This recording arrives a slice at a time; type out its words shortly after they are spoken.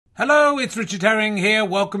Hello, it's Richard Herring here.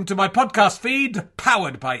 Welcome to my podcast feed,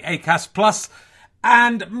 powered by Acast Plus.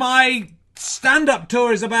 And my stand-up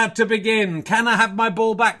tour is about to begin. Can I have my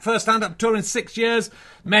ball back? First stand-up tour in 6 years.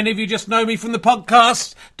 Many of you just know me from the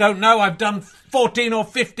podcast. Don't know, I've done 14 or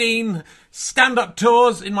 15 stand-up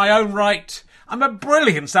tours in my own right. I'm a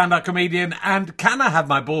brilliant stand-up comedian, and can I have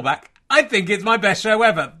my ball back? I think it's my best show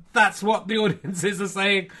ever. That's what the audiences are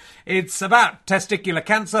saying. It's about testicular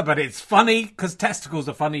cancer, but it's funny, because testicles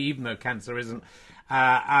are funny, even though cancer isn't.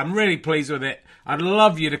 I'm really pleased with it. I'd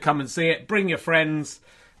love you to come and see it. Bring your friends.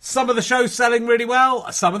 Some of the shows selling really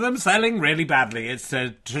well, some of them selling really badly. It's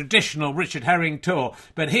a traditional Richard Herring tour.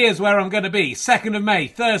 But here's where I'm going to be. 2nd of May,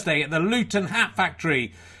 Thursday, at the Luton Hat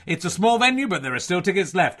Factory. It's a small venue, but there are still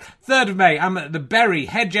tickets left. 3rd of May, I'm at the Bury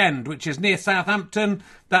Hedge End, which is near Southampton.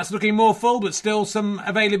 That's looking more full, but still some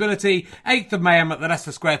availability. 8th of May, I'm at the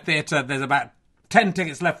Leicester Square Theatre. There's about 10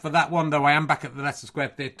 tickets left for that one, though I am back at the Leicester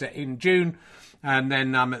Square Theatre in June. And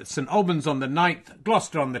then I'm at St Albans on the 9th,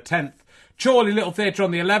 Gloucester on the 10th. Chorley Little Theatre on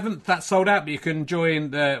the 11th, that's sold out, but you can join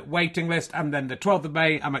the waiting list. And then the 12th of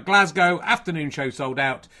May, I'm at Glasgow, afternoon show sold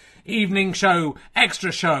out, evening show,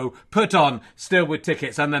 extra show, put on, still with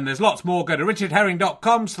tickets. And then there's lots more. Go to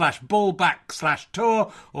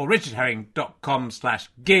richardherring.com/ballback/tour or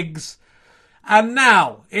richardherring.com/gigs. And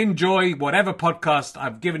now, enjoy whatever podcast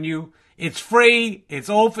I've given you. It's free, it's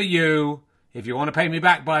all for you. If you want to pay me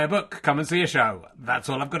back, buy a book, come and see a show. That's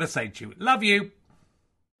all I've got to say to you. Love you.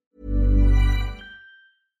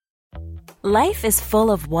 Life is full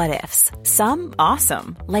of what-ifs. Some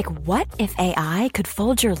awesome, like what if AI could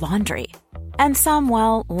fold your laundry? And some,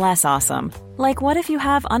 well, less awesome, like what if you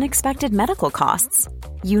have unexpected medical costs?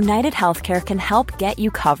 United Healthcare can help get you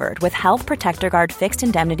covered with Health Protector Guard fixed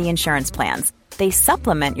indemnity insurance plans. They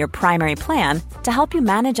supplement your primary plan to help you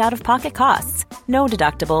manage out-of-pocket costs. No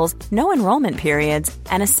deductibles, no enrollment periods,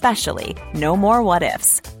 and especially no more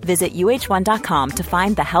what-ifs. Visit uh1.com to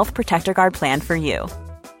find the Health Protector Guard plan for you.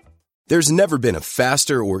 There's never been a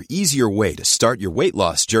faster or easier way to start your weight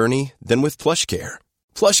loss journey than with PlushCare.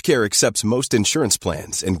 PlushCare accepts most insurance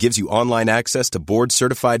plans and gives you online access to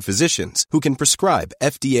board-certified physicians who can prescribe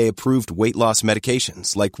FDA-approved weight loss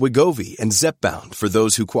medications like Wegovy and Zepbound for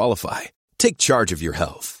those who qualify. Take charge of your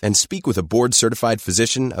health and speak with a board-certified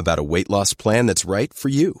physician about a weight loss plan that's right for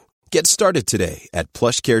you. Get started today at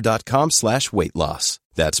plushcare.com/weight loss.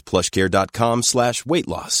 That's plushcare.com/weight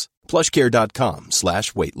loss.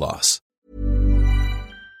 plushcare.com/weight loss.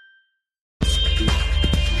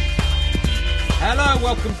 Hello,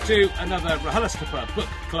 welcome to another RHLSTP book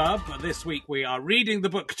club. This week we are reading the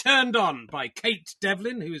book Turned On by Kate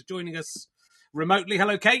Devlin, who is joining us remotely.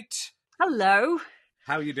 Hello, Kate. Hello.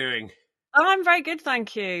 How are you doing? Oh, I'm very good,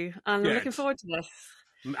 thank you. And Good. I'm looking forward to this.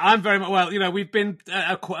 I'm very much, well, you know, we've been,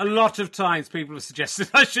 a lot of times people have suggested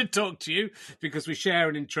I should talk to you because we share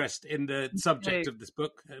an interest in the subject of this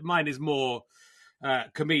book. Mine is more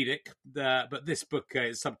comedic, but this book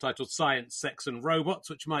is subtitled Science, Sex and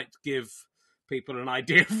Robots, which might give people an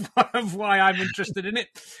idea of why I'm interested in it.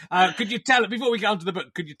 Could you tell, before we get on to the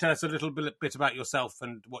book, could you tell us a little bit about yourself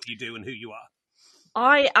and what you do and who you are?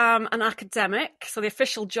 I am an academic, so the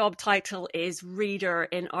official job title is Reader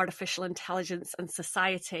in Artificial Intelligence and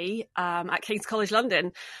Society at King's College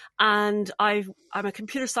London. And I'm a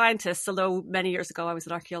computer scientist, although many years ago I was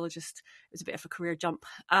an archaeologist. It was a bit of a career jump.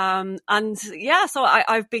 So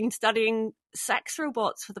I've been studying sex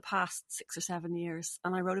robots for the past 6 or 7 years,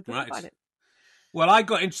 and I wrote a book about it. Well, I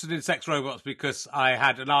got interested in sex robots because I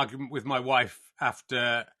had an argument with my wife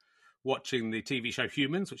after watching the TV show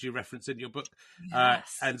Humans, which you referenced in your book,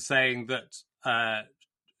 Yes. and saying that I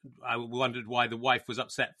wondered why the wife was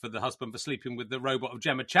upset for the husband for sleeping with the robot of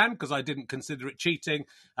Gemma Chan, because I didn't consider it cheating.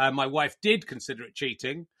 My wife did consider it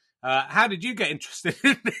cheating. How did you get interested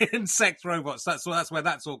in sex robots? That's where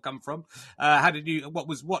that's all come from.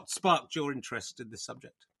 What sparked your interest in this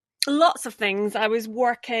subject? Lots of things. I was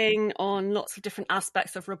working on lots of different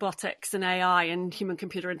aspects of robotics and AI and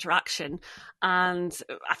human-computer interaction. And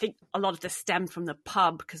I think a lot of this stemmed from the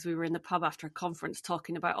pub, because we were in the pub after a conference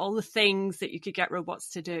talking about all the things that you could get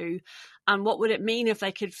robots to do. And what would it mean if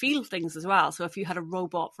they could feel things as well? So if you had a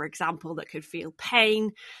robot, for example, that could feel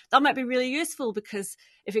pain, that might be really useful, because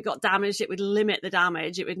if it got damaged, it would limit the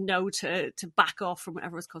damage. It would know to back off from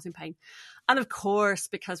whatever was causing pain. And of course,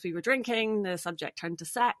 because we were drinking, the subject turned to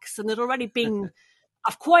sex. And there'd already been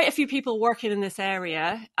quite a few people working in this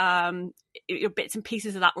area. Bits and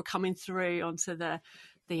pieces of that were coming through onto the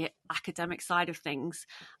academic side of things.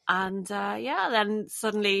 And then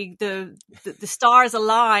suddenly the stars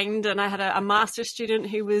aligned, and I had a master's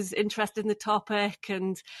student who was interested in the topic.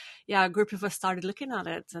 And a group of us started looking at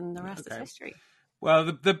it, and the rest is history. Well,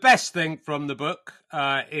 the best thing from the book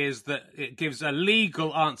is that it gives a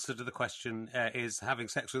legal answer to the question, is having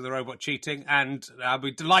sex with a robot cheating? And I'll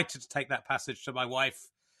be delighted to take that passage to my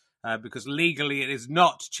wife, because legally it is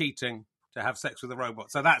not cheating to have sex with a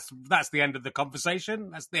robot. So that's the end of the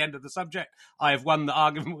conversation. That's the end of the subject. I have won the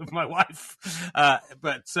argument with my wife.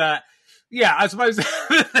 Yeah, I suppose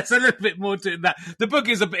there's a little bit more to that. The book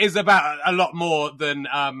is about a lot more than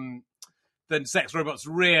sex robots,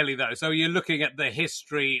 really, though. So you're looking at the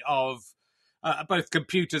history of both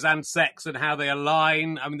computers and sex and how they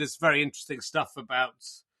align. I mean, there's very interesting stuff about.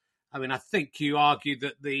 I mean, I think you argued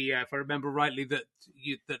that if I remember rightly, that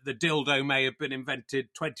the dildo may have been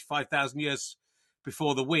invented 25,000 years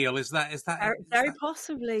before the wheel. Is that very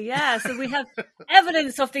possibly? Yeah. So we have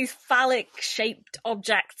evidence of these phallic-shaped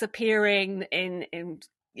objects appearing in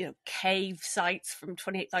cave sites from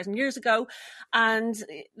 28,000 years ago, and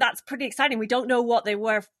that's pretty exciting. We don't know what they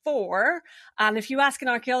were for, and if you ask an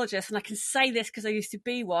archaeologist, and I can say this because I used to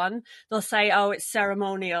be one, they'll say, oh, it's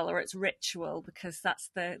ceremonial or it's ritual, because that's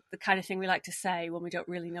the kind of thing we like to say when we don't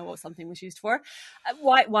really know what something was used for.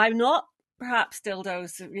 Why not? Perhaps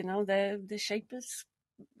dildos, the shape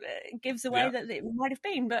gives away that it might have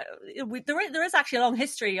been, but there is actually a long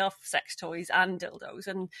history of sex toys and dildos,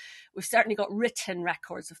 and we've certainly got written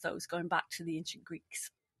records of those going back to the ancient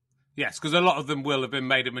Greeks. Yes, because a lot of them will have been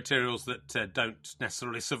made of materials that don't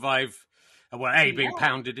necessarily survive, being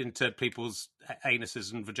pounded into people's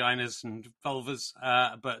anuses and vaginas and vulvas,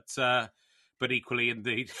 but equally in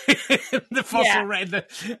the the fossil the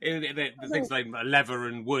things like leather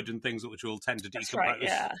and wood and things which will tend to decompose,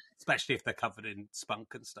 especially if they're covered in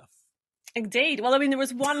spunk and stuff. Indeed. Well, I mean, there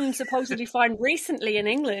was one supposedly found recently in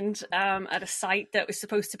England at a site that was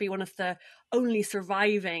supposed to be one of the only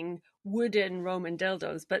surviving wooden Roman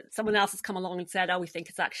dildos, but someone else has come along and said, we think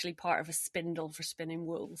it's actually part of a spindle for spinning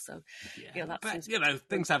wool. So,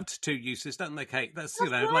 things have two uses, don't they, Kate? That's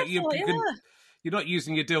you're not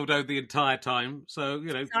using your dildo the entire time, so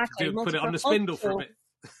put it on the spindle for a bit,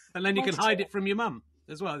 and then you can hide it from your mum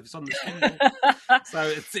as well if it's on the spindle.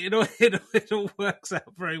 So it all works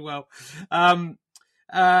out very well. I mean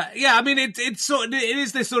it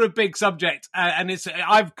is this sort of big subject, and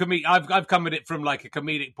I've come at it from like a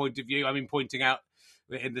comedic point of view. I mean, pointing out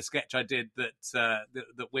in the sketch I did that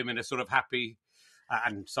women are sort of happy,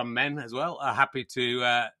 and some men as well are happy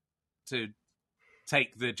to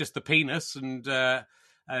take just the penis and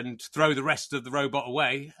throw the rest of the robot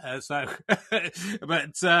away. But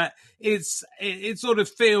it sort of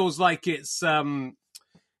feels like it's the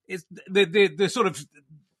sort of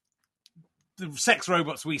the sex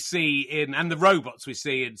robots we see and the robots we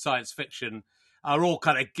see in science fiction are all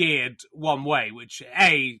kind of geared one way, which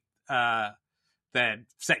they're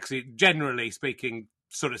sexy, generally speaking,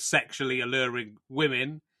 sort of sexually alluring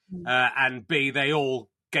women, and B, they all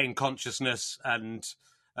gain consciousness and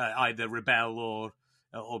either rebel or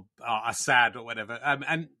are sad or whatever.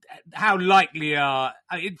 And how likely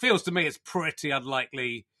it feels to me it's pretty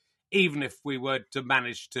unlikely, even if we were to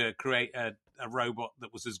manage to create a robot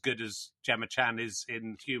that was as good as Gemma Chan is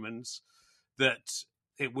in Humans, that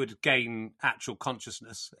it would gain actual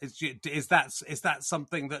consciousness. Is that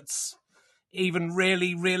something that's even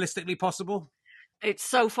really realistically possible? It's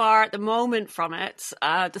so far at the moment from it,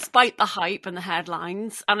 despite the hype and the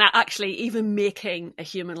headlines, and actually even making a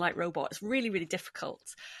human-like robot is really, really difficult.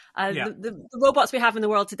 The robots we have in the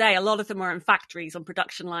world today, a lot of them are in factories on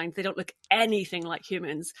production lines. They don't look anything like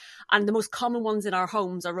humans. And the most common ones in our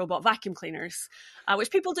homes are robot vacuum cleaners,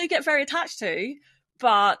 which people do get very attached to,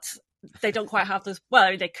 but they don't quite have those.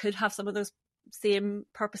 Well, they could have some of those same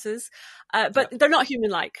purposes, but they're not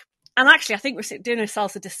human-like. And actually, I think we're doing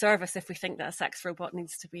ourselves a disservice if we think that a sex robot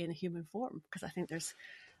needs to be in a human form, because I think there's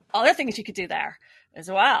other things you could do there as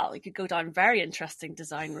well. You could go down very interesting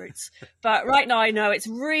design routes. But right now, I know it's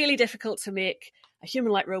really difficult to make a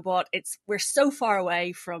human-like robot. We're so far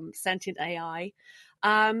away from sentient AI.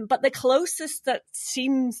 But the closest that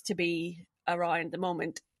seems to be around at the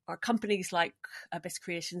moment are companies like Abyss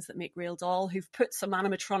Creations that make Real Doll, who've put some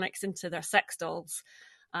animatronics into their sex dolls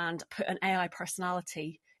and put an AI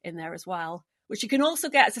personality in there as well, which you can also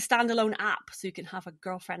get as a standalone app, so you can have a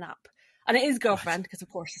girlfriend app, and it is girlfriend because of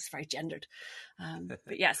course it's very gendered.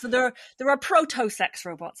 But yeah, so there are proto-sex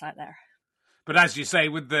robots out there. But as you say,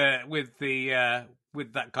 with that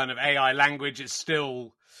kind of AI language, it's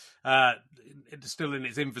still in its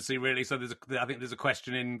infancy, really. So I think there's a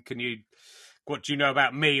question in what do you know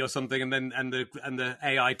about me or something, and the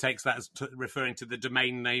AI takes that as referring to the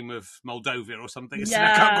domain name of Moldova or something.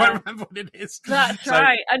 Yeah. I can't quite remember what it is. That's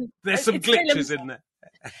right. And there's some glitches in there.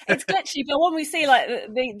 It's glitchy, but when we see like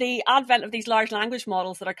the advent of these large language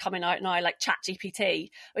models that are coming out now, like ChatGPT,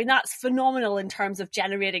 I mean, that's phenomenal in terms of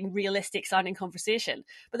generating realistic sounding conversation,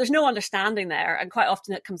 but there's no understanding there, and quite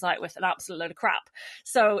often it comes out with an absolute load of crap.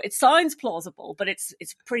 So it sounds plausible, but it's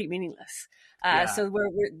pretty meaningless. So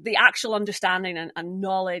we're the actual understanding and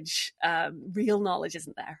knowledge, real knowledge,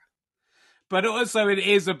 isn't there. But also, it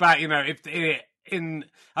is about, it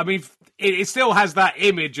still has that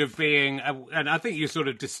image of being, and I think you sort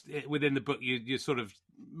of within the book, you sort of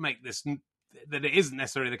make this that it isn't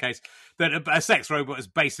necessarily the case that a sex robot is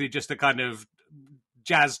basically just a kind of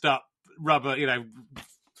jazzed up rubber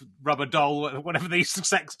doll, whatever the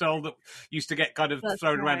sex doll that used to get kind of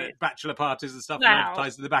thrown around at bachelor parties and stuff, and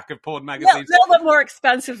advertised in the back of porn magazines. A little bit more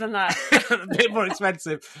expensive than that. A bit more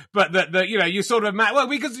expensive, but you sort of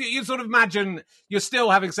because you sort of imagine you're still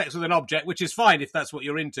having sex with an object, which is fine if that's what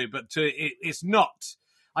you're into, but it's not.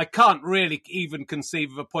 I can't really even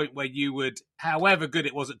conceive of a point where you would, however good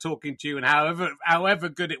it was at talking to you, and however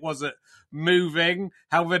good it was at moving,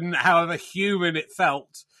 however human it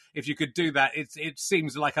felt. If you could do that, it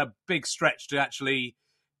seems like a big stretch to actually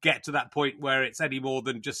get to that point where it's any more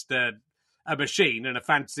than just a machine and a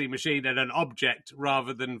fantasy machine and an object,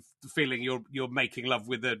 rather than feeling you're making love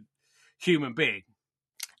with a human being.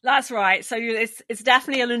 That's right. So it's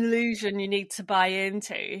definitely an illusion you need to buy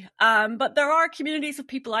into. But there are communities of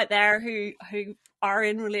people out there who are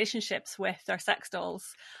in relationships with their sex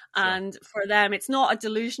dolls. And for them, it's not a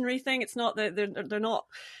delusionary thing. It's not that they're not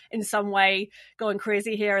in some way going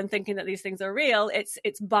crazy here and thinking that these things are real. It's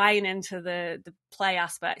buying into the play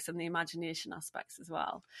aspects and the imagination aspects as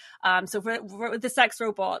well. So for the sex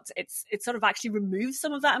robot, it sort of actually removes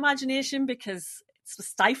some of that imagination because it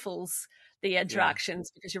stifles the interactions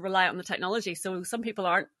because you rely on the technology. So some people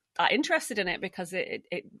aren't that interested in it because it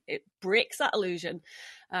breaks that illusion.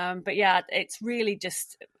 But yeah, it's really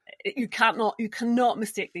just you cannot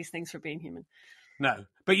mistake these things for being human. No,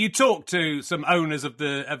 but you talk to some owners of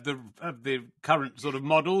the current sort of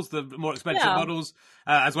models, the more expensive models,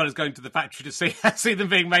 as well as going to the factory to see them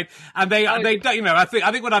being made, and they don't. I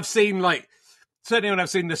think what I've seen, like. Certainly when I've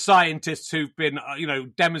seen the scientists who've been,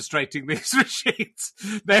 demonstrating these machines,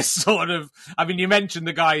 they're sort of, you mentioned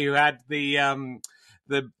the guy who had who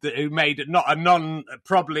made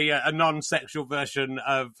probably a non-sexual version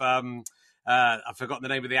of, I've forgotten the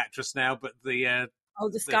name of the actress now, but the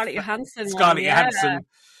Scarlett Johansson. Scarlett Johansson.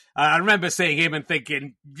 I remember seeing him and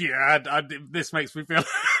thinking, this makes me feel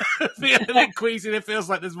a bit queasy. It feels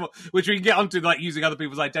like there's more, which we can get onto, like using other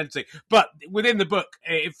people's identity. But within the book,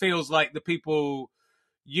 it feels like the people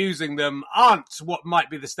using them aren't what might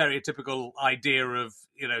be the stereotypical idea of,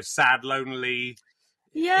 sad, lonely,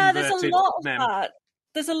 there's a lot of men. that.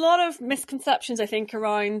 There's a lot of misconceptions, I think,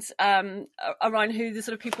 around who the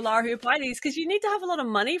sort of people are who apply these, because you need to have a lot of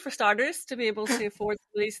money for starters to be able to afford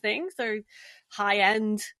these things. They're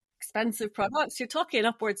high-end, expensive products. You're talking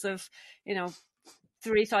upwards of, $3,000,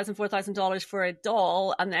 $4,000 for a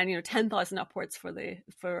doll, and then $10,000 upwards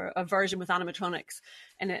for a version with animatronics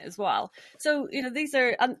in it as well. So these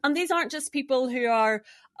are and these aren't just people who are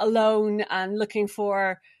alone and looking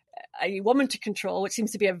for a woman to control, which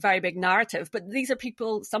seems to be a very big narrative, but these are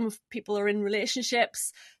people. Some people are in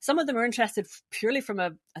relationships. Some of them are interested purely from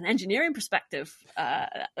an engineering perspective,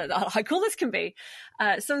 how cool this can be.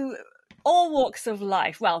 So all walks of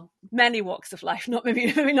life, well, many walks of life,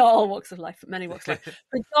 maybe not all walks of life, but many walks of life.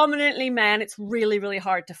 Predominantly men. It's really, really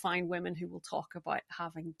hard to find women who will talk about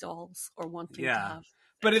having dolls or wanting to have.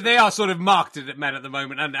 But they are sort of marketed at men at the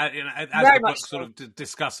moment, and as the book sort of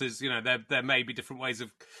discusses, there may be different ways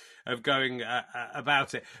of going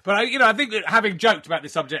about it. But I think that having joked about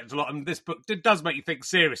this subject a lot, and this book does make you think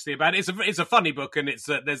seriously about it. It's a funny book, and it's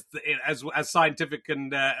there's as scientific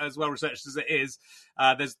and as well researched as it is.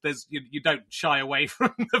 You don't shy away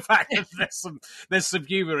from the fact that there's some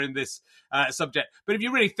humour in this subject. But if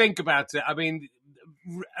you really think about it,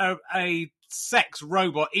 a sex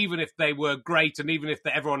robot, even if they were great and even if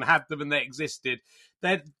everyone had them and they existed,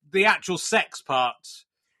 the actual sex part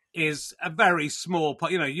is a very small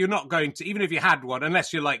part. You're not going to, even if you had one,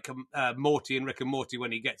 unless you're like Morty in Rick and Morty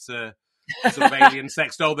when he gets a sort of alien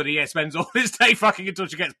sex doll that he spends all his day fucking until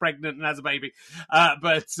she gets pregnant and has a baby.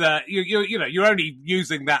 But you're only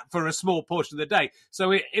using that for a small portion of the day.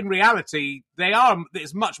 So in reality,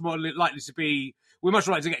 it's much more likely to be, we're much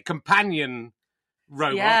more likely to get companion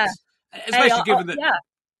robots, especially given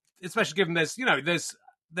there's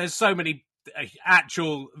there's so many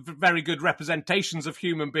actual very good representations of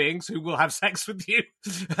human beings who will have sex with you,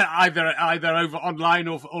 either over online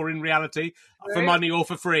or in reality, for money or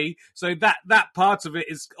for free. So that part of it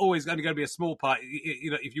is always only going to be a small part.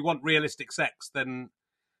 If you want realistic sex, then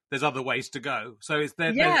there's other ways to go. So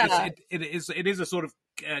it is a sort of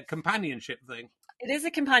companionship thing. It is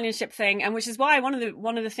a companionship thing, and which is why one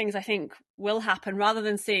of the things I think will happen, rather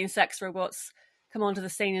than seeing sex robots come onto the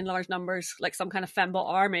scene in large numbers like some kind of fembot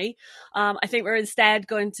army, I think we're instead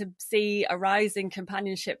going to see a rise in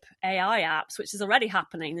companionship AI apps, which is already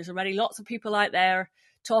happening. There's already lots of people out there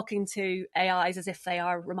talking to AIs as if they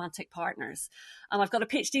are romantic partners. I've got a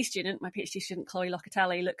PhD student, my PhD student Chloe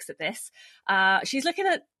Locatelli looks at this. She's looking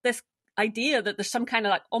at this idea that there's some kind of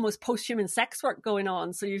like almost post-human sex work going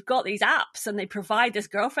on. So you've got these apps and they provide this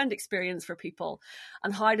girlfriend experience for people.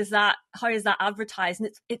 And how is that advertised? And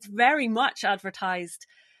it's very much advertised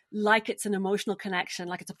like it's an emotional connection,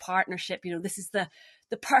 like it's a partnership. This is the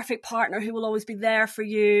perfect partner who will always be there for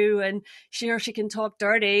you. And she can talk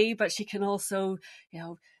dirty, but she can also,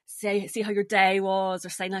 see how your day was or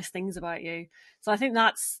say nice things about you. So I think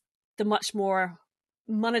that's the much more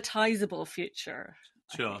monetizable future.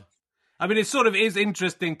 Sure. I mean, it sort of is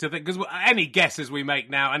interesting to think, because any guesses we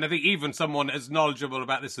make now, and I think even someone as knowledgeable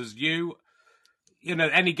about this as you,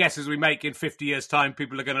 any guesses we make in 50 years' time,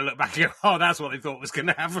 people are going to look back and go, oh, that's what they thought was going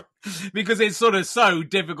to happen. Because it's sort of so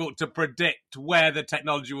difficult to predict where the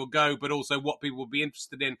technology will go, but also what people will be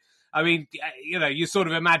interested in. I mean, you sort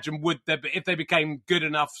of imagine, if they became good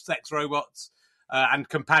enough sex robots and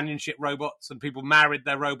companionship robots and people married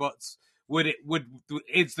their robots,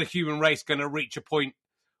 is the human race going to reach a point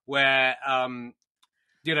where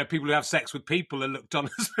people who have sex with people are looked on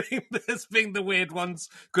as being the weird ones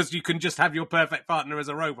because you can just have your perfect partner as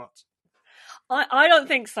a robot? I don't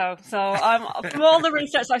think so. So from all the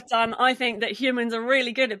research I've done, I think that humans are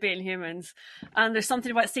really good at being humans, and there's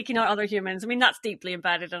something about seeking out other humans. I mean, that's deeply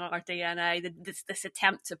embedded in our DNA, this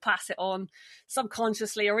attempt to pass it on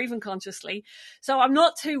subconsciously or even consciously. So I'm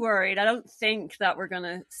not too worried. I don't think that we're going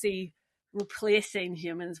to see replacing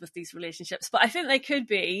humans with these relationships, but I think they could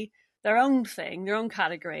be their own thing, their own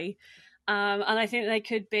category, and I think they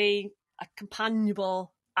could be a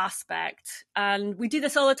companionable aspect. And we do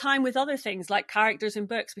this all the time with other things like characters in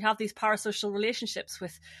books. We have these parasocial relationships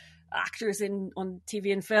with actors on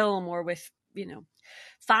TV and film, or with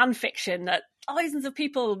fan fiction that thousands of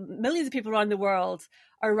people, millions of people around the world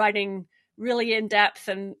are writing really in-depth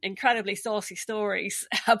and incredibly saucy stories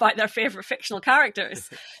about their favorite fictional characters.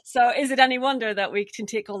 So is it any wonder that we can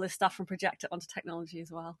take all this stuff and project it onto technology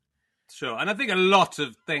as well? Sure. And I think a lot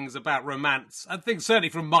of things about romance, I think certainly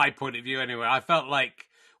from my point of view anyway, I felt like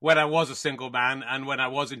when I was a single man and when I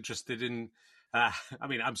was interested in,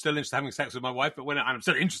 I'm still interested in having sex with my wife, but I'm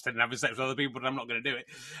still interested in having sex with other people, but I'm not going to do it.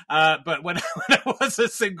 But when I was a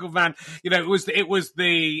single man, it was the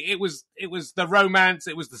romance,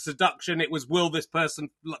 it was the seduction, it was, will this person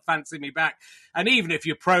fancy me back? And even if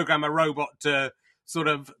you program a robot to sort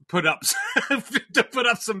of put up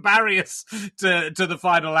some barriers to the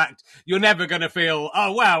final act, you're never going to feel,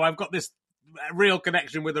 oh wow, I've got this real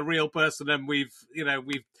connection with a real person, and we've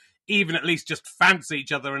even at least just fancy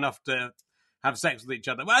each other enough to have sex with each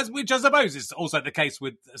other. Which I suppose is also the case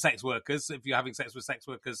with sex workers. If you're having sex with sex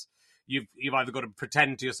workers, you've either got to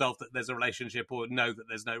pretend to yourself that there's a relationship or know that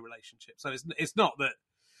there's no relationship. So it's not that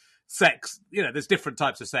sex, there's different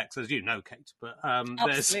types of sex, as you know, Kate, but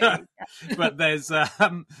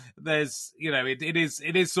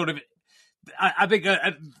it is sort of, I think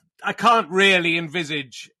I can't really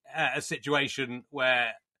envisage a situation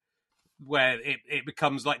where it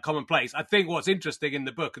becomes like commonplace. I think what's interesting in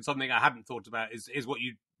the book, and something I hadn't thought about, is what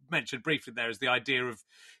you mentioned briefly there, is the idea of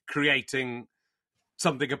creating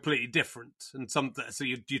something completely different. And so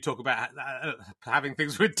you talk about having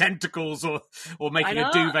things with tentacles, or making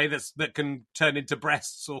a duvet that can turn into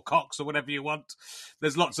breasts or cocks or whatever you want.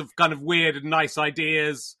 There's lots of kind of weird and nice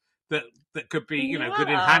ideas that could be, could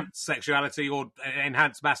enhance sexuality or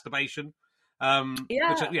enhance masturbation. That's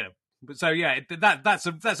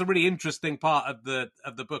a really interesting part of the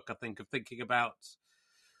book, I think, of thinking about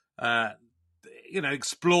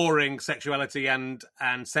exploring sexuality and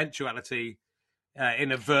sensuality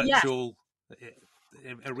in a virtual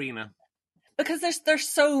arena. Because there's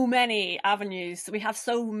so many avenues. We have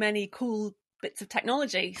so many cool bits of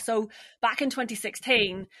technology. So back in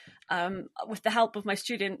 2016, with the help of my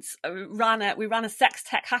students, we ran a sex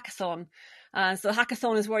tech hackathon. So a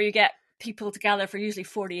hackathon is where you get people together for usually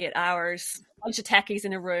 48 hours, a bunch of techies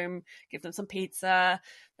in a room, give them some pizza,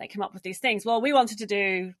 they come up with these things. Well, we wanted to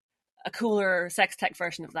do a cooler sex tech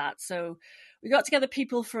version of that. So we got together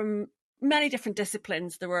people from many different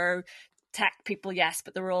disciplines. There were tech people, yes,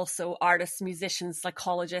 but there were also artists, musicians,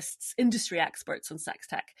 psychologists, industry experts on sex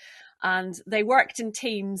tech. And they worked in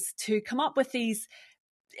teams to come up with these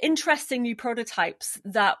interesting new prototypes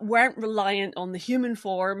that weren't reliant on the human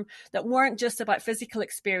form, that weren't just about physical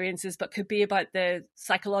experiences, but could be about the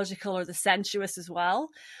psychological or the sensuous as well.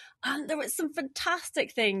 And there was some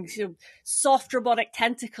fantastic things, soft robotic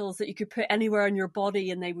tentacles that you could put anywhere on your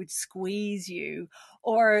body and they would squeeze you.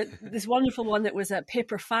 Or this wonderful one that was a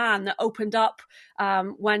paper fan that opened up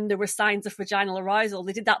when there were signs of vaginal arousal.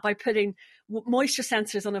 They did that by putting moisture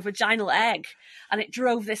sensors on a vaginal egg, and it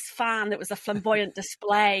drove this fan that was a flamboyant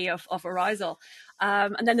display of arousal.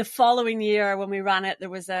 And then the following year when we ran it,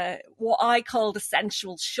 there was what I called a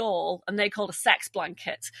sensual shawl and they called a sex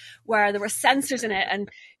blanket, where there were sensors in it, and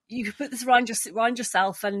you could put this around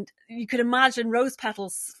yourself, and you could imagine rose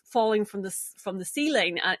petals falling from the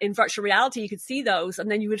ceiling. In virtual reality, you could see those,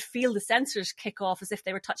 and then you would feel the sensors kick off as if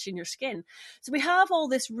they were touching your skin. So we have all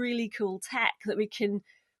this really cool tech that we can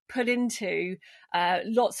put into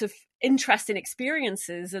lots of interesting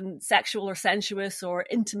experiences, and sexual or sensuous or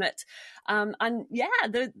intimate. And yeah,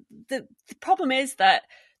 the problem is that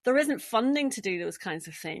there isn't funding to do those kinds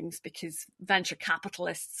of things because venture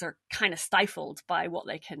capitalists are kind of stifled by what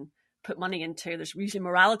they can put money into. There's usually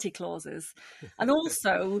morality clauses. And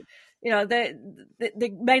also, they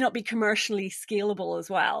may not be commercially scalable as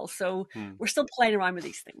well. So we're still playing around with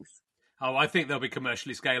these things. Oh, I think they'll be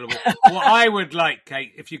commercially scalable. What I would like,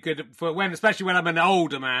 Kate, if you could, especially when I'm an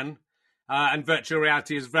older man, and virtual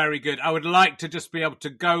reality is very good, I would like to just be able to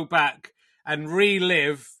go back and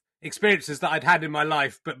relive experiences that I'd had in my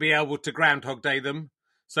life, but be able to Groundhog Day them.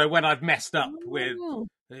 So when I've messed up with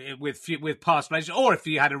past relationships, or if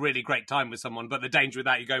you had a really great time with someone, but the danger with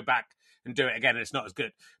that, you go back and do it again, and it's not as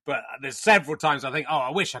good. But there's several times I think, oh,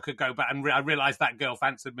 I wish I could go back, and I realised that girl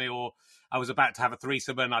fancied me, or I was about to have a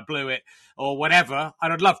threesome and I blew it, or whatever.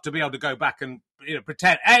 And I'd love to be able to go back and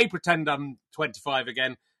pretend I'm 25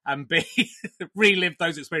 again, and B, relive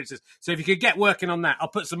those experiences. So if you could get working on that, I'll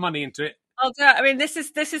put some money into it. I'll do it. I mean, this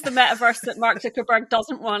is the metaverse that Mark Zuckerberg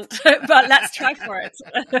doesn't want, but let's try for it.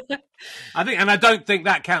 I don't think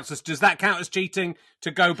that counts as. Does that count as cheating to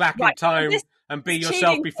go back in time and be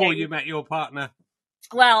yourself before you met your partner?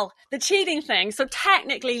 Well, the cheating thing. So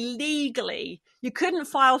technically, legally, you couldn't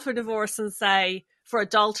file for divorce and say for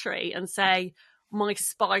adultery and say my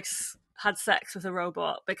spouse had sex with a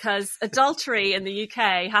robot, because adultery in the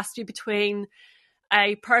UK has to be between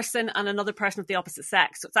a person and another person of the opposite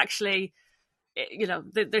sex. So it's actually,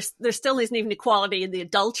 there still isn't even equality in the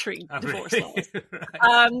adultery divorce laws.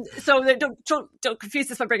 Right. So don't confuse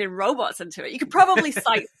this by bringing robots into it. You could probably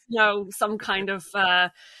cite, some kind of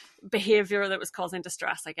behavior that was causing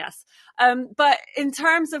distress, I guess. But in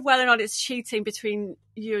terms of whether or not it's cheating between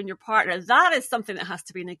you and your partner, that is something that has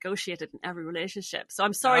to be negotiated in every relationship. So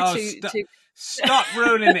I'm sorry to stop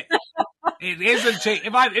ruining it. It isn't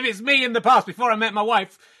cheating. If it's me in the past before I met my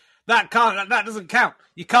wife, that doesn't count.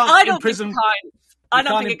 You can't imprison. I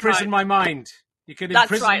don't think it imprison my mind. You can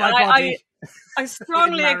imprison my body. I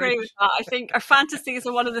strongly agree with that. I think our fantasies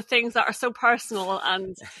are one of the things that are so personal,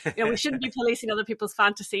 and we shouldn't be policing other people's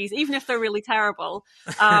fantasies, even if they're really terrible.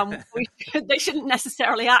 They shouldn't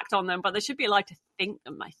necessarily act on them, but they should be allowed to think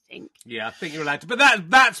them, I think. Yeah, I think you're allowed to. But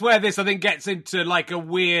that's where this, I think, gets into like a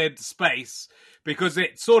weird space, because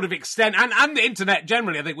it sort of extends, and the internet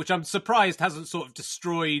generally, I think, which I'm surprised hasn't sort of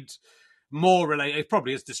destroyed more it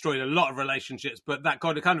probably has destroyed a lot of relationships, but that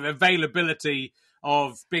kind of availability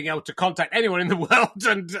of being able to contact anyone in the world,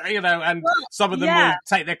 and some of them will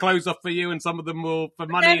take their clothes off for you, and some of them will for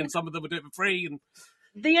money, and some of them will do it for free. And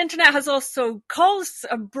the internet has also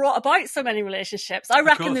brought about so many relationships. I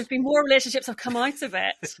reckon there's been more relationships have come out of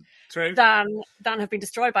it True. than have been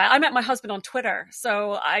destroyed by it. I met my husband on Twitter,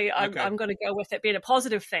 so I'm going to go with it being a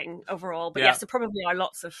positive thing overall. But yes, there probably are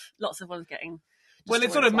lots of ones getting. Well,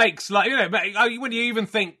 it sort of makes when you even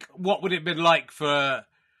think, what would it have been like for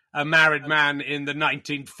a married man in the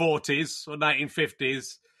 1940s or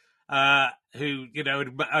 1950s who, had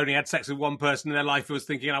only had sex with one person in their life, who was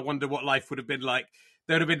thinking, I wonder what life would have been like.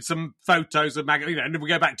 There would have been some photos of and if we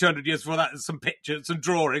go back 200 years before that, some pictures, some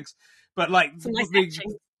drawings. But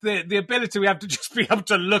the ability we have to just be able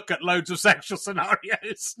to look at loads of sexual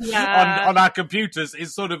scenarios on our computers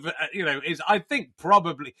is sort of, is, I think,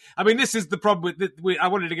 probably, I mean, this is the problem with, I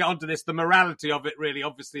wanted to get onto this, the morality of it really,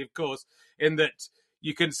 obviously, of course, in that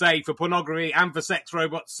you can say for pornography and for sex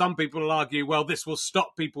robots, some people will argue, well, this will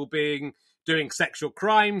stop people doing sexual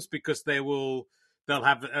crimes because they'll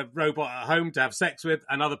have a robot at home to have sex with,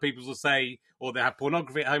 and other people will say, or they have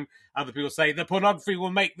pornography at home, other people say the pornography will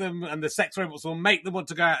make them, and the sex robots will make them want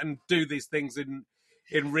to go out and do these things in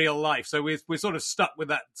in real life. So we're sort of stuck with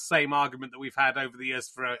that same argument that we've had over the years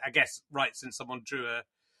for, I guess, right since someone drew a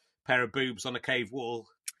pair of boobs on a cave wall.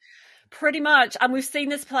 Pretty much. And we've seen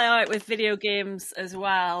this play out with video games as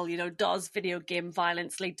well. You know, does video game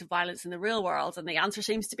violence lead to violence in the real world? And the answer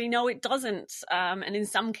seems to be no, it doesn't. And in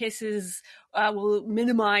some cases will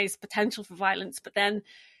minimize potential for violence. But then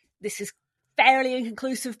this is fairly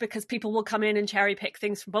inconclusive because people will come in and cherry pick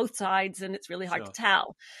things from both sides, and it's really hard to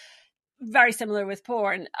tell. Very similar with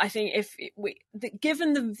porn. I think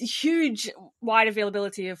given the huge wide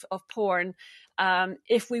availability of porn,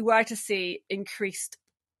 if we were to see increased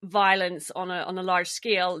violence on a large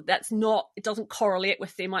scale, it doesn't correlate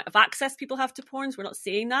with the amount of access people have to porn. We're not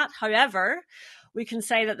seeing that. However, we can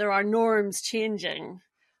say that there are norms changing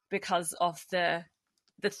because of the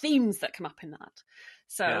themes that come up in that.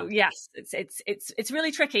 So yes, it's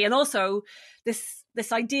really tricky. And also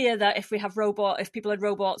this idea that if people had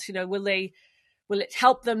robots, you know, will it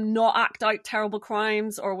help them not act out terrible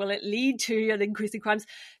crimes, or will it lead to an increase in crimes?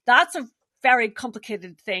 That's a very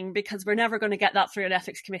complicated thing, because we're never going to get that through an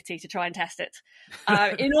ethics committee to try and test it.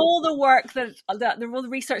 In all the work all the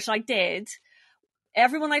research I did,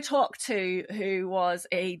 everyone I talked to who was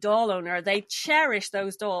a doll owner, they cherish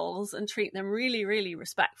those dolls and treat them really, really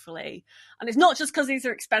respectfully. And it's not just because these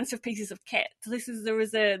are expensive pieces of kit.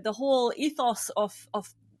 The whole ethos of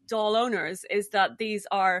doll owners is that these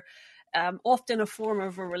are often a form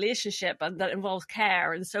of a relationship and that involves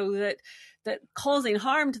care, and so that causing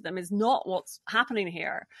harm to them is not what's happening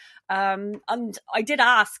here. And I did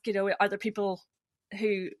ask, you know, are there people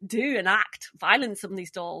who do enact violence on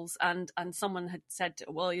these dolls? And someone had said,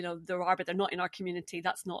 well, you know, there are, but they're not in our community.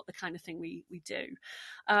 That's not the kind of thing we do.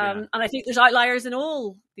 And I think there's outliers in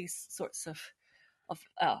all these sorts of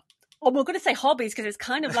we're going to say hobbies, because it's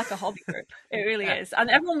kind of like a hobby group. It really is. And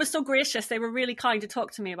everyone was so gracious. They were really kind to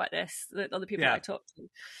talk to me about this, the other people I talked to.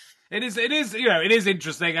 It is, you know, it is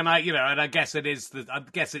interesting. And I guess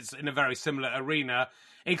it's in a very similar arena,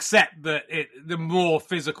 except that the more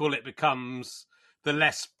physical it becomes, the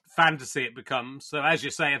less fantasy it becomes. So as you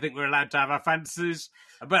say, I think we're allowed to have our fantasies.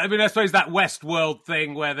 But I mean, I suppose that Westworld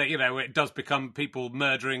thing where it does become people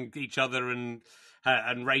murdering each other and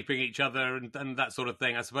raping each other and that sort of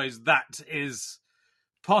thing. I suppose that is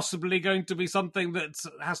possibly going to be something that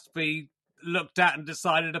has to be looked at and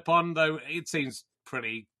decided upon, though it seems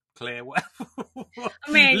pretty clear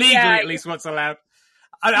legally at least what's allowed.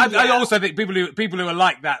 I also think people who are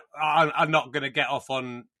like that are not going to get off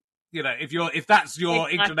on, you know, if that's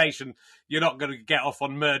your inclination, you're not going to get off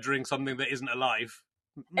on murdering something that isn't alive.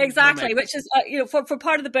 Exactly, which is for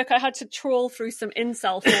part of the book I had to troll through some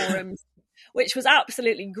incel forums, which was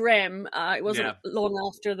absolutely grim. It wasn't long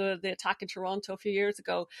after the attack in Toronto a few years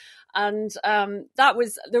ago, and that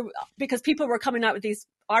was because people were coming out with these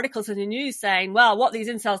articles in the news saying, well, what these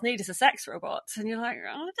incels need is a sex robot. And you're like,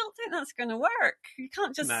 I don't think that's going to work. You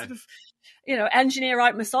can't just sort of, you know, engineer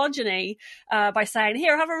out misogyny by saying,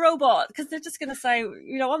 here, have a robot, because they're just going to say,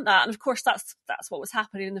 you don't want that. And of course, that's what was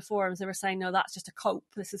happening in the forums. They were saying, no, that's just a cope.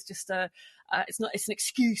 This is just it's an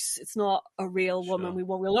excuse. It's not a real woman.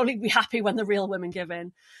 We'll only be happy when the real women give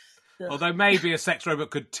in. Although maybe a sex robot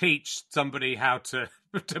could teach somebody how to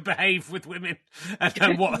behave with women,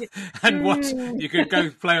 and what you could go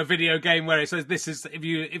play a video game where it says this is if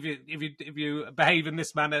you behave in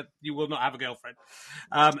this manner, you will not have a girlfriend.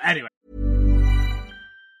 Anyway.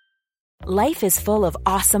 Life is full of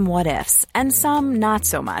awesome what ifs, and some not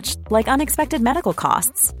so much, like unexpected medical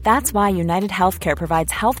costs. That's why United Healthcare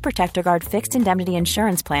provides Health Protector Guard fixed indemnity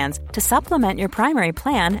insurance plans to supplement your primary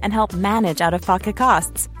plan and help manage out-of-pocket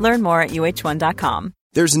costs. Learn more at uh1.com.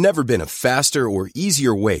 There's never been a faster or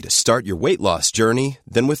easier way to start your weight loss journey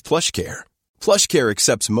than with PlushCare. PlushCare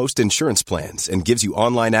accepts most insurance plans and gives you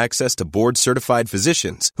online access to board-certified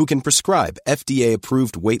physicians who can prescribe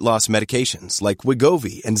FDA-approved weight loss medications like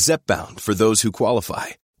Wegovy and Zepbound for those who qualify.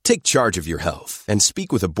 Take charge of your health and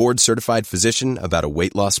speak with a board-certified physician about a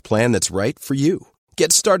weight loss plan that's right for you.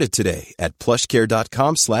 Get started today at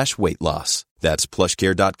plushcare.com/weight-loss. That's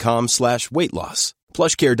plushcare.com/weight-loss.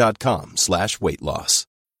 plushcare.com/weight-loss.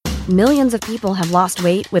 Millions of people have lost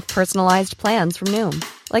weight with personalized plans from Noom.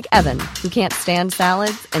 Like Evan, who can't stand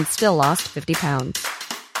salads and still lost 50 pounds.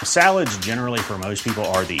 Salads generally for most people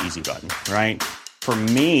are the easy button, right? For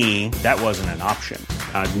me, that wasn't an option.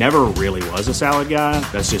 I never really was a salad guy.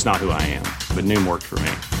 That's just not who I am. But Noom worked for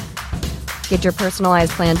me. Get your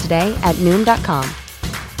personalized plan today at Noom.com.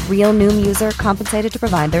 Real Noom user compensated to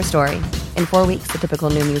provide their story. In 4 weeks, the typical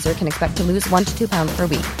Noom user can expect to lose 1 to 2 pounds per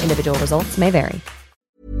week. Individual results may vary.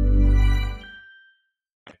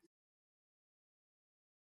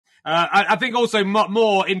 I think also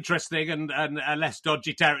more interesting and less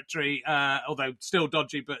dodgy territory, although still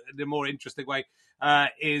dodgy, but in a more interesting way,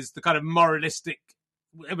 is the kind of moralistic.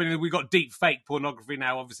 I mean, we've got deep fake pornography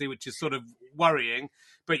now, obviously, which is sort of worrying.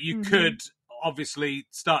 But you could obviously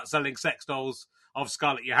start selling sex dolls of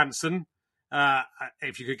Scarlett Johansson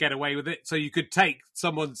if you could get away with it. So you could take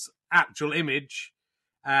someone's actual image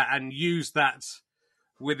and use that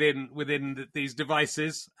within these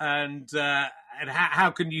devices, and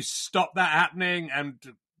how can you stop that happening? And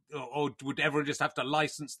or would everyone just have to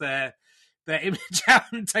license their image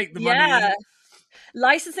out and take the money?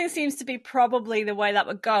 Licensing seems to be probably the way that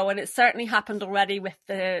would go, and it's certainly happened already with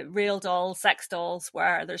the real dolls, sex dolls,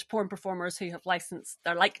 where there's porn performers who have licensed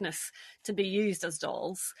their likeness to be used as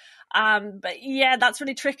dolls. But yeah, that's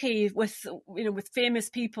really tricky with famous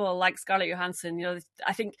people like Scarlett Johansson.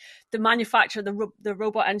 I think the manufacturer, the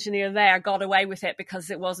robot engineer there, got away with it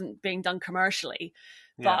because it wasn't being done commercially.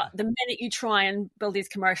 But the minute you try and build these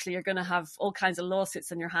commercially, you're going to have all kinds of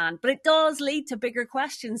lawsuits in your hand. But it does lead to bigger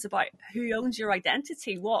questions about who owns your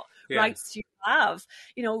identity, what rights do you have?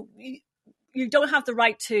 You don't have the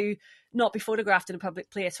right to not be photographed in a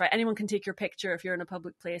public place, right? Anyone can take your picture if you're in a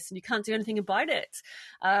public place, and you can't do anything about it.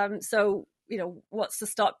 So what's to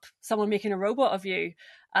stop someone making a robot of you?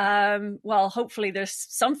 Well, hopefully there's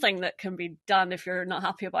something that can be done if you're not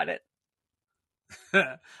happy about it.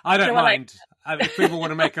 I don't mind. If people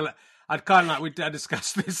want to make I'd kind of like, I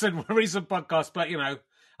discussed this in a recent podcast, but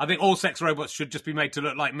I think all sex robots should just be made to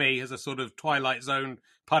look like me as a sort of Twilight Zone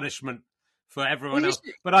punishment for everyone else.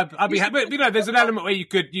 But I'd be happy. There's an element where you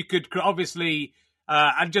could obviously,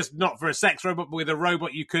 and just not for a sex robot, but with a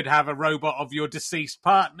robot, you could have a robot of your deceased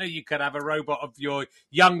partner. You could have a robot of your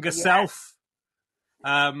younger self.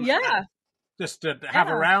 Just to have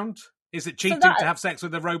around. Is it cheating to have sex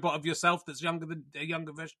with a robot of yourself that's younger than a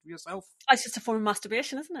younger version of yourself? It's just a form of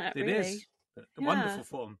masturbation, isn't it? It is a wonderful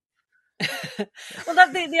form. Well,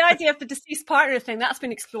 the idea of the deceased partner thing, that's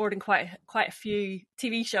been explored in quite a few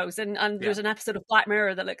TV shows, and there's an episode of Black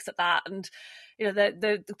Mirror that looks at that, and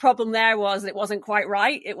the problem there was it wasn't quite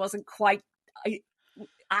right, it wasn't quite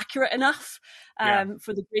accurate enough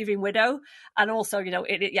for the grieving widow, and also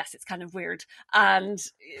it's kind of weird, but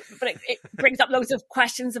it brings up loads of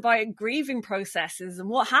questions about grieving processes and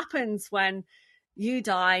what happens when you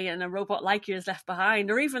die and a robot like you is left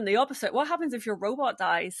behind, or even the opposite. What happens if your robot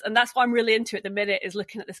dies? And that's what I'm really into at the minute, is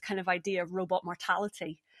looking at this kind of idea of robot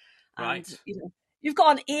mortality. Right. And, you've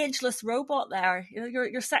got an ageless robot there.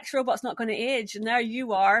 Your sex robot's not going to age, and there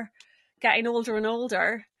you are, getting older and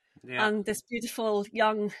older, and this beautiful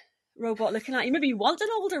young robot looking at you. Maybe you want an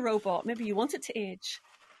older robot. Maybe you want it to age.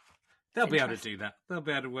 They'll be able to do that. They'll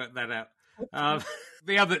be able to work that out.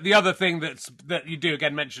 The other thing that you do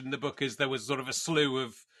again mention in the book is there was sort of a slew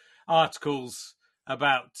of articles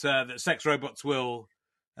about that sex robots will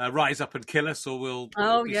rise up and kill us, or will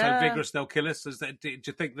be so vigorous they'll kill us. Do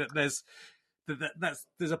you think that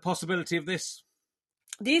there's a possibility of this?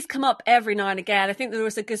 These come up every now and again. I think there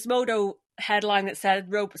was a Gizmodo headline that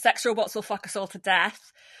said sex robots will fuck us all to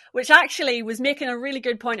death, which actually was making a really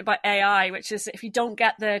good point about AI, which is if you don't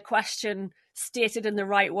get the question stated in the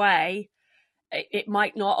right way, it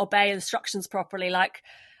might not obey instructions properly, like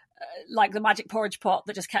the magic porridge pot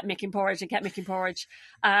that just kept making porridge and kept making porridge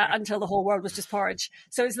until the whole world was just porridge.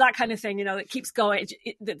 So it's that kind of thing, it keeps going.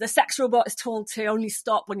 The sex robot is told to only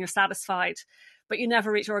stop when you're satisfied, but you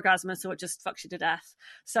never reach orgasm, and so it just fucks you to death.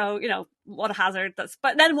 So, what a hazard.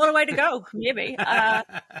 But then what a way to go, maybe.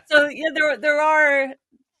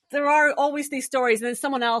 There are always these stories. And then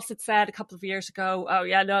someone else had said a couple of years ago,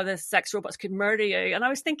 the sex robots could murder you. And I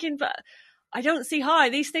was thinking, but I don't see how.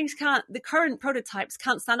 These things the current prototypes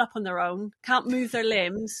can't stand up on their own, can't move their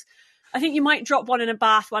limbs. I think you might drop one in a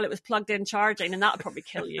bath while it was plugged in charging, and that would probably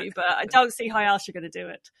kill you. But I don't see how else you're going to do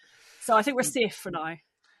it. So I think we're safe for now.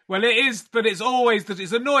 Well, it is, but it's always that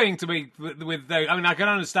it's annoying to me with those. I mean, I can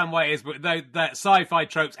understand why it is, but that sci-fi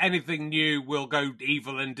tropes, anything new will go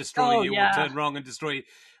evil and destroy you, or turn wrong and destroy you.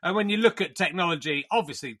 And when you look at technology,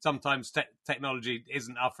 obviously sometimes technology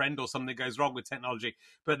isn't our friend, or something goes wrong with technology.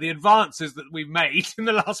 But the advances that we've made in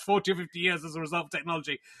the last 40 or 50 years as a result of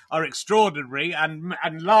technology are extraordinary and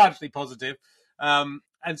largely positive. And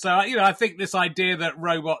so, I think this idea that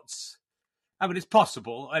robots, I mean, it's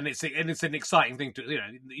possible, and it's an exciting thing to,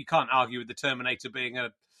 you can't argue with the Terminator being a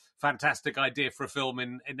fantastic idea for a film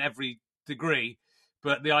in every degree,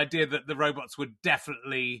 but the idea that the robots would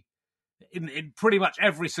definitely, in pretty much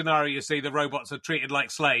every scenario you see, the robots are treated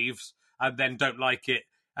like slaves and then don't like it,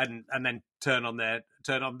 and then turn on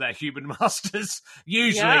their human masters,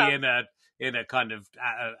 usually in a kind of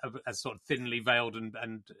a sort of thinly veiled and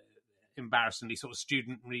embarrassingly sort of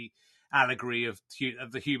student-y allegory of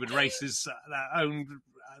the human race's own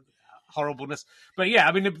horribleness. But yeah,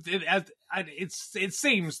 I mean, it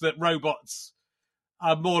seems that robots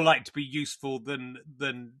are more like to be useful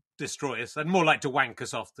than destroy us, and more like to wank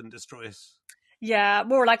us off than destroy us. Yeah,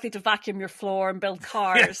 more likely to vacuum your floor and build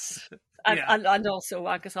cars. Yes. And also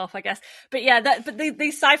wank us off, I guess. But yeah,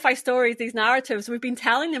 these sci-fi stories, these narratives, we've been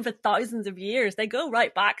telling them for thousands of years. They go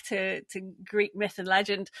right back to Greek myth and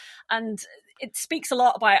legend. And it speaks a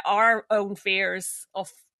lot about our own fears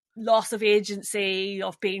of loss of agency,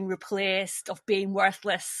 of being replaced, of being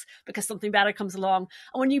worthless because something better comes along.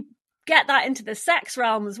 And when you get that into the sex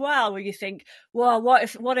realm as well, where you think, well, what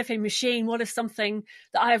if a machine, what if something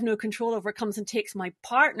that I have no control over comes and takes my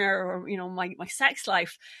partner or, you know, my sex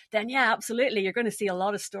life, then yeah, absolutely, you're going to see a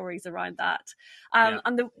lot of stories around that.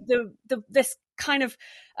 And this kind of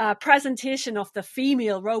presentation of the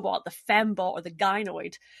female robot, the fembot or the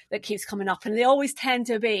gynoid that keeps coming up, and they always tend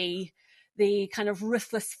to be the kind of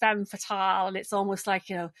ruthless femme fatale, and it's almost like,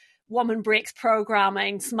 you know, woman breaks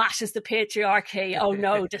programming, smashes the patriarchy. Oh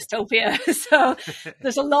no, dystopia. So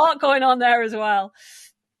there's a lot going on there as well.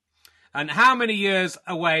 And how many years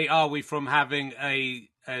away are we from having a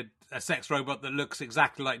sex robot that looks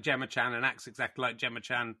exactly like Gemma Chan and acts exactly like Gemma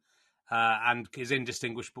Chan and is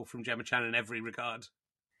indistinguishable from Gemma Chan in every regard?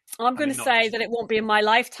 I'm going to say that it won't be in my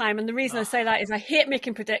lifetime. And the reason I say that is I hate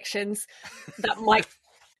making predictions that might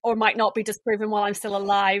or might not be disproven while I'm still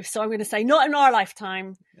alive. So I'm going to say not in our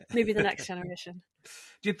lifetime, maybe the next generation.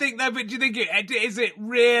 Do you think though? But do you think is it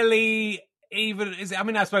really even? Is it? I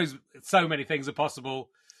mean, I suppose so many things are possible.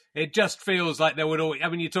 It just feels like there would always. I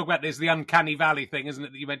mean, you talk about this, the uncanny valley thing, isn't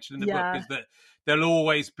it? That you mentioned in the book, is that there'll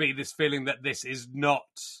always be this feeling that this is not.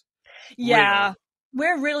 Real.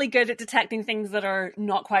 We're really good at detecting things that are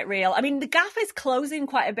not quite real. I mean, the gap is closing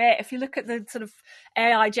quite a bit. If you look at the sort of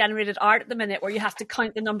AI-generated art at the minute, where you have to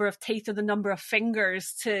count the number of teeth or the number of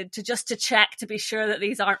fingers to check to be sure that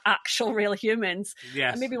these aren't actual real humans.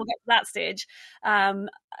 Yes. And maybe we'll get to that stage.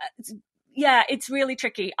 It's really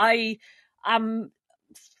tricky. I am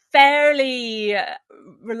fairly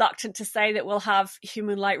reluctant to say that we'll have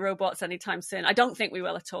human-like robots anytime soon. I don't think we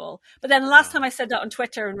will at all. But then the last time I said that on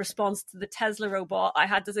Twitter in response to the Tesla robot, I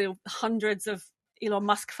had hundreds of Elon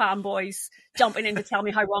Musk fanboys jumping in to tell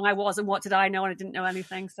me how wrong I was and what did I know, and I didn't know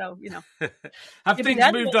anything. So, you know. Have things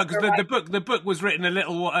moved on? Because the book was written a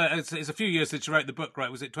little, it's a few years since you wrote the book,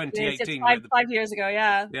 right? Was it 2018? It's 5 years ago,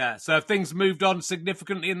 yeah. Yeah, so have things moved on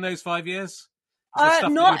significantly in those 5 years?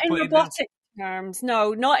 Not in robotic terms,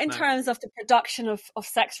 no, not in terms of the production of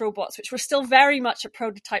sex robots, which were still very much at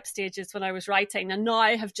prototype stages when I was writing, and now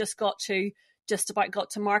I have just about got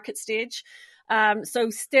to market stage. So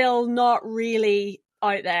still not really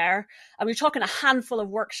out there. And we're talking a handful of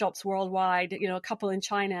workshops worldwide, you know, a couple in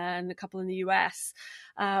China and a couple in the US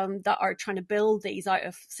that are trying to build these out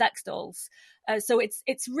of sex dolls. So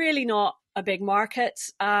it's really not a big market.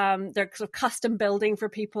 They're sort of custom building for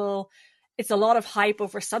people. It's a lot of hype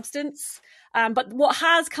over substance. But what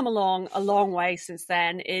has come along a long way since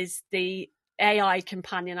then is the AI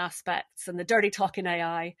companion aspects and the dirty talking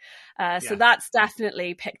AI. So that's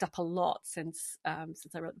definitely picked up a lot since I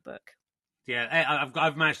wrote the book. Yeah,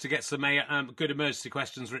 I've managed to get some good emergency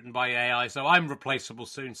questions written by AI, so I'm replaceable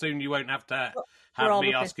soon. Soon you won't have to have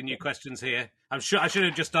me asking you questions here. I'm sure I should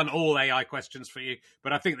have just done all AI questions for you,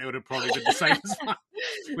 but I think they would have probably been the same as mine,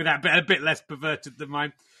 with that a bit less perverted than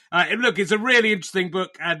mine. Look, it's a really interesting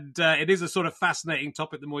book, and it is a sort of fascinating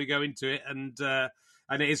topic the more you go into it, and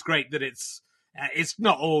it is great that it's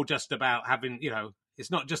not all just about having, you know,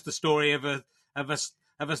 it's not just the story of an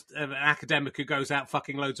academic who goes out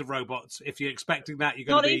fucking loads of robots. If you're expecting that, you're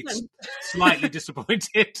going to be slightly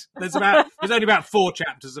disappointed. There's only about 4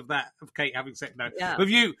 chapters of that, of Kate having sex. No, yeah.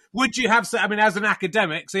 Would you have? I mean, as an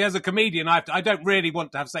academic, see, as a comedian, I don't really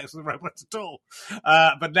want to have sex with robots at all.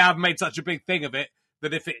 But now I've made such a big thing of it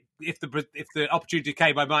that if the opportunity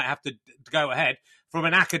came, I might have to go ahead. From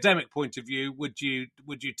an academic point of view, would you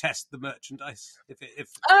test the merchandise if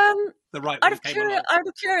the right one came along? Out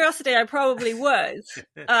of curiosity, I probably would.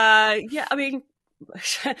 I mean,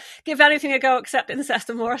 give anything a go except incest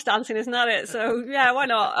and Morris dancing, isn't that it? So yeah, why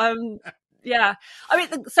not? Yeah, I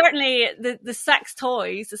mean, certainly the sex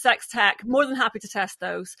toys, the sex tech, more than happy to test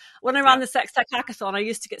those. When I ran the sex tech hackathon, I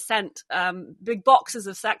used to get sent big boxes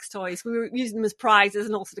of sex toys. We were using them as prizes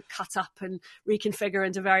and also to cut up and reconfigure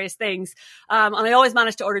into various things. And I always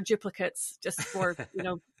managed to order duplicates just for, you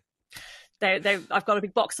know, I've got a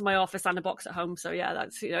big box in my office and a box at home. So yeah,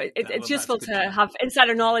 that's, it's useful to have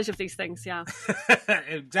insider knowledge of these things. Yeah,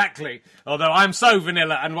 exactly. Although I'm so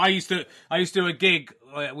vanilla, and I used to do a gig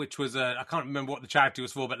which was I can't remember what the charity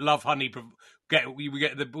was for, but Love Honey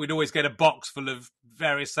we'd always get a box full of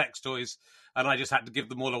various sex toys, and I just had to give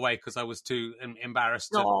them all away because I was too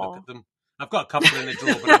embarrassed to look at them. I've got a couple in the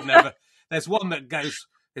drawer, but I've never. There's one that goes.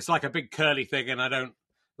 It's like a big curly thing, and I don't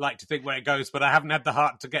like to think where it goes, but I haven't had the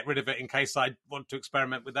heart to get rid of it in case I want to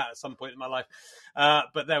experiment with that at some point in my life.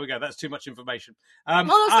 But there we go. That's too much information. Some of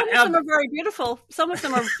them are very beautiful. Some of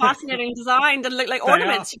them are fascinating designed and look like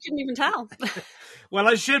ornaments. You couldn't even tell. Well,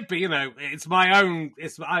 I should be. It's my own.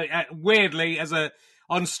 Weirdly,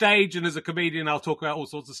 on stage and as a comedian, I'll talk about all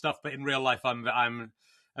sorts of stuff, but in real life, I'm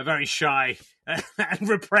a very shy and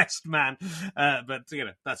repressed man. But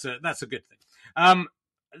that's a good thing.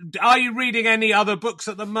 Are you reading any other books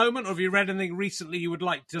at the moment, or have you read anything recently you would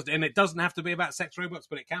like to? And it doesn't have to be about sex robots,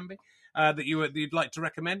 but it can be that you'd like to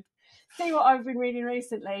recommend. See what I've been reading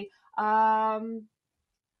recently. Oh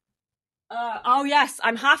yes,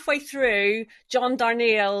 I'm halfway through John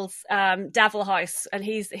Darnielle's Devil House, and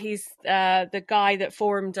he's the guy that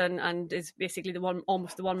formed and is basically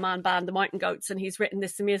almost the one man band, the Mountain Goats, and he's written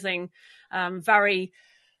this amazing, very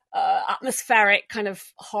atmospheric kind of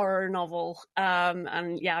horror novel,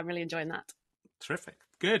 and yeah, I'm really enjoying that. Terrific,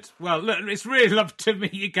 good. Well, look, it's really lovely to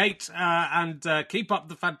meet you, Kate, and keep up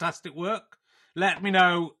the fantastic work. Let me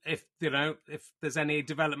know if there's any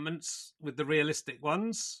developments with the realistic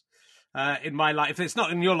ones. In my life, if it's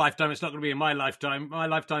not in your lifetime, it's not going to be in my lifetime. My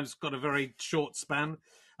lifetime's got a very short span,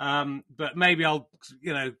 but maybe I'll,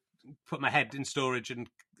 put my head in storage and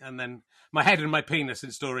then my head and my penis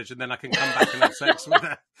in storage, and then I can come back and have sex with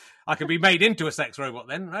her. I can be made into a sex robot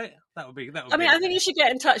then, right? That would be. I think you should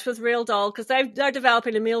get in touch with Real Doll because they're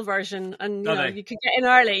developing a male version, and you could get in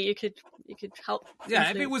early. You could help. Yeah,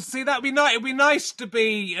 if it was, that'd be nice. It'd be nice to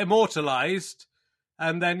be immortalized.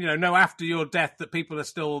 And then, know after your death that people are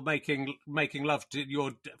still making love to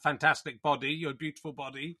your fantastic body, your beautiful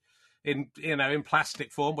body, in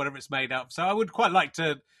plastic form, whatever it's made of. So I would quite like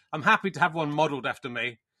to. I'm happy to have one modelled after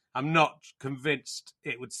me. I'm not convinced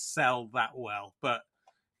it would sell that well, but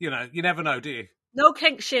you never know, do you? No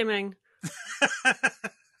kink shaming.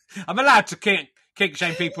 I'm allowed to kink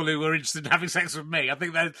shame people who are interested in having sex with me. I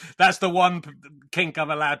think that's the one kink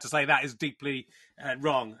I'm allowed to say that is deeply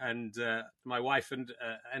wrong, and my wife and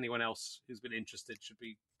anyone else who's been interested should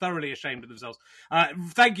be thoroughly ashamed of themselves.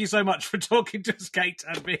 Thank you so much for talking to us, Kate,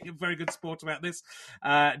 and being a very good sport about this.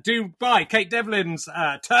 Do buy Kate Devlin's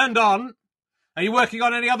Turned On. Are you working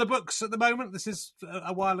on any other books at the moment? This is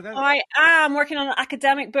a while ago. I am working on an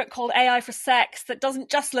academic book called AI for Sex that doesn't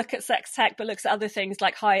just look at sex tech, but looks at other things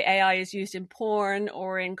like how AI is used in porn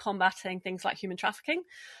or in combating things like human trafficking.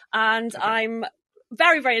 And okay. I'm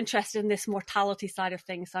very, very interested in this mortality side of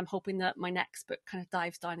things. So I'm hoping that my next book kind of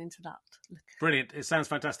dives down into that. Brilliant. It sounds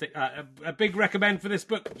fantastic. A big recommend for this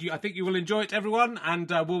book. I think you will enjoy it, everyone. And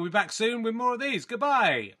we'll be back soon with more of these.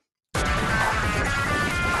 Goodbye.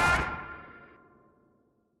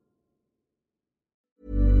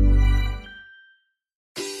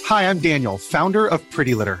 Hi, I'm Daniel, founder of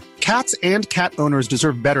Pretty Litter. Cats and cat owners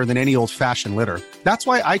deserve better than any old-fashioned litter. That's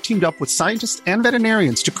why I teamed up with scientists and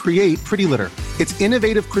veterinarians to create Pretty Litter. Its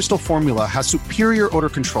innovative crystal formula has superior odor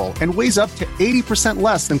control and weighs up to 80%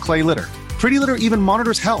 less than clay litter. Pretty Litter even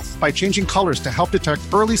monitors health by changing colors to help detect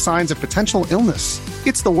early signs of potential illness.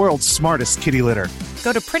 It's the world's smartest kitty litter.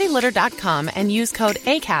 Go to prettylitter.com and use code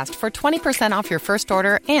ACAST for 20% off your first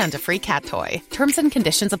order and a free cat toy. Terms and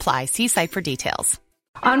conditions apply. See site for details.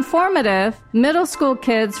 On Formative, middle school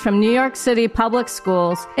kids from New York City public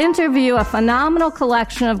schools interview a phenomenal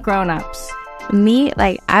collection of grown-ups. Me,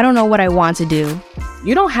 I don't know what I want to do.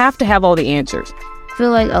 You don't have to have all the answers. I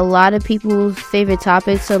feel like a lot of people's favorite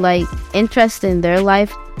topics are interest in their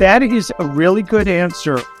life. That is a really good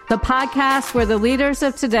answer. The podcast where the leaders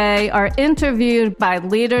of today are interviewed by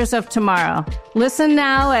leaders of tomorrow. Listen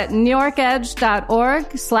now at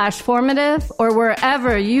newyorkedge.org/formative or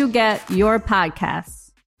wherever you get your podcasts.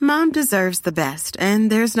 Mom deserves the best,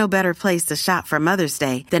 and there's no better place to shop for Mother's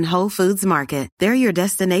Day than Whole Foods Market. They're your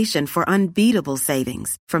destination for unbeatable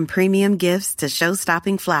savings, from premium gifts to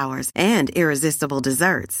show-stopping flowers and irresistible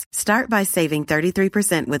desserts. Start by saving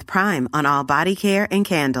 33% with Prime on all body care and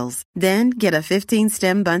candles. Then get a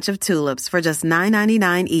 15-stem bunch of tulips for just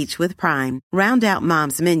 $9.99 each with Prime. Round out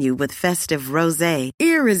Mom's menu with festive rosé,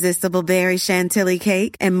 irresistible berry chantilly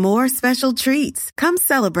cake, and more special treats. Come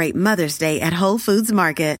celebrate Mother's Day at Whole Foods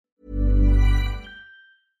Market.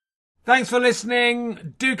 Thanks for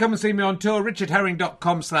listening. Do come and see me on tour.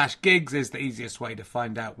 richardherring.com/gigs is the easiest way to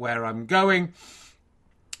find out where I'm going.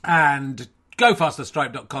 And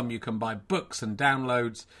gofasterstripe.com, you can buy books and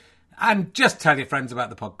downloads. And just tell your friends about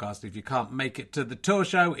the podcast. If you can't make it to the tour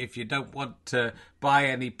show, if you don't want to buy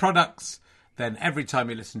any products, then every time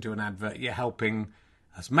you listen to an advert, you're helping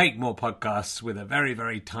us make more podcasts with a very,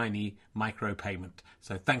 very tiny micro payment.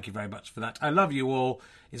 So thank you very much for that. I love you all.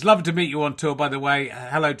 It's lovely to meet you on tour, by the way.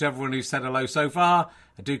 Hello to everyone who's said hello so far.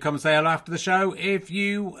 Do come and say hello after the show if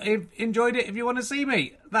you enjoyed it, if you want to see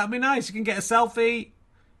me. That'd be nice. You can get a selfie.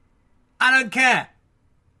 I don't care.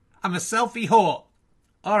 I'm a selfie whore.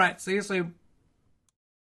 All right, see you soon.